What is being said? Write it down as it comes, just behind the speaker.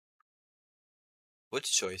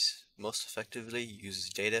Which choice most effectively uses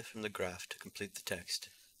data from the graph to complete the text?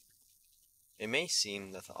 It may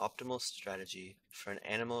seem that the optimal strategy for an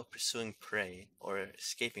animal pursuing prey or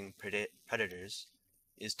escaping predators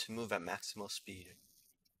is to move at maximal speed.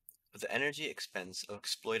 But the energy expense of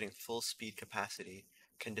exploiting full speed capacity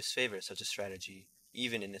can disfavor such a strategy,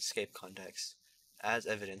 even in escape contexts, as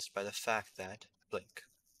evidenced by the fact that blank.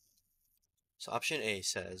 So option A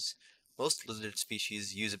says, most lizard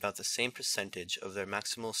species use about the same percentage of their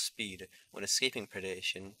maximal speed when escaping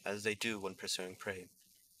predation as they do when pursuing prey.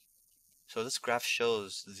 So this graph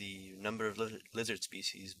shows the number of lizard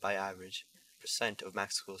species by average percent of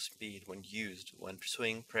maximal speed when used when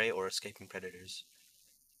pursuing prey or escaping predators.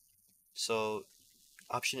 So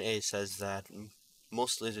option A says that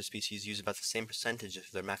most lizard species use about the same percentage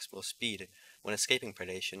of their maximal speed when escaping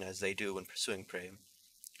predation as they do when pursuing prey.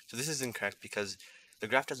 So this is incorrect because the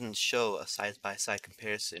graph doesn't show a side-by-side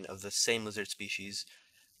comparison of the same lizard species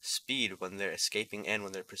speed when they're escaping and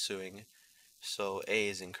when they're pursuing, so A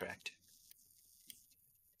is incorrect.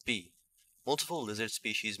 B. Multiple lizard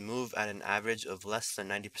species move at an average of less than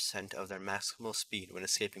 90% of their maximal speed when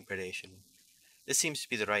escaping predation. This seems to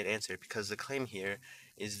be the right answer because the claim here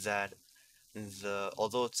is that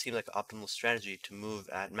although it seemed like an optimal strategy to move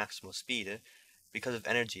at maximal speed, because of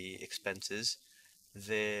energy expenses,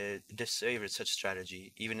 they disfavored such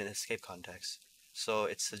strategy even in escape contexts. So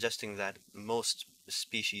it's suggesting that most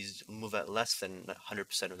species move at less than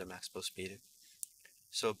 100% of their maximal speed.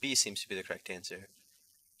 So B seems to be the correct answer.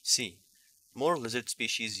 C. More lizard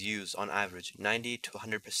species use, on average, 90 to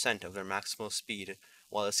 100% of their maximal speed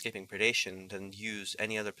while escaping predation than use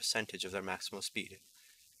any other percentage of their maximal speed.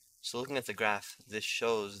 So looking at the graph, this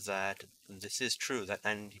shows that this is true,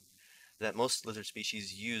 that most lizard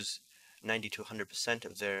species use 90 to 100%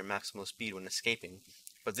 of their maximal speed when escaping,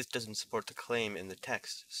 but this doesn't support the claim in the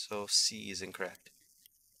text, so C is incorrect.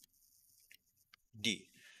 D.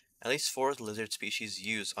 At least 4 lizard species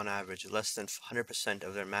use, on average, less than 100%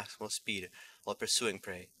 of their maximal speed while pursuing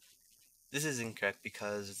prey. This is incorrect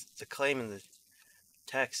because the claim in the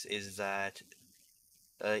text is that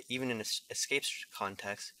even in escape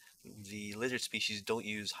context, the lizard species don't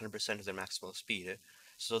use 100% of their maximal speed,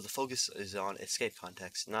 so the focus is on escape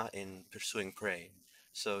context, not in pursuing prey.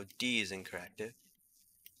 So D is incorrect,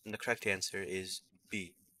 and the correct answer is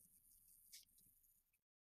B.